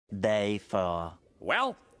Day 4.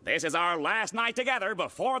 Well, this is our last night together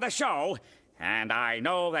before the show, and I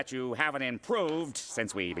know that you haven't improved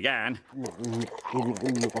since we began.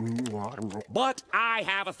 But I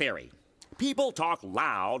have a theory. People talk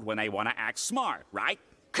loud when they want to act smart, right?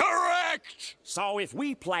 Correct! So if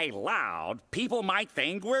we play loud, people might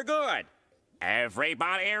think we're good.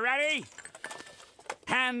 Everybody ready?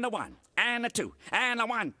 And the 1, and the 2, and the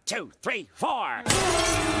 1, 2, 3, 4.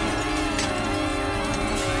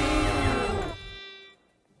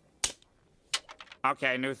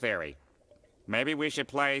 Okay, new theory. Maybe we should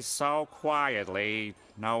play so quietly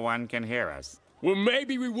no one can hear us. Well,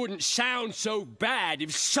 maybe we wouldn't sound so bad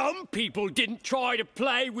if some people didn't try to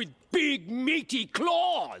play with big, meaty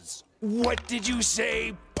claws. What did you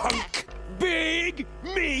say, punk? Big,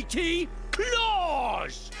 meaty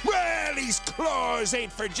claws! Well, these claws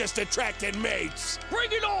ain't for just attracting mates.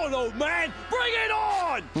 Bring it on, old man! Bring it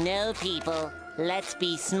on! No, people. Let's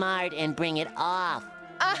be smart and bring it off.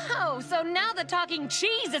 Oh, so now the talking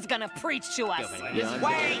cheese is gonna preach to us. Wait!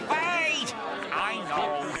 I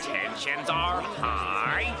know tensions are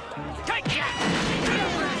high. Take that!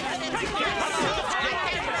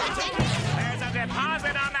 There's a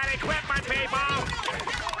deposit on that equipment, people!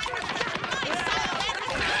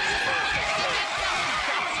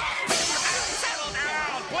 Settle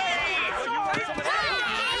down, please!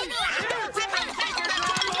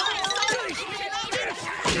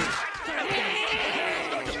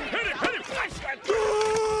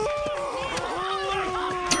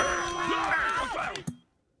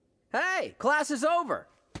 Hey, class is over.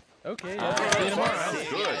 Okay, see you tomorrow.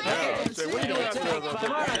 Good. Yeah. Say, what are you doing after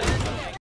the...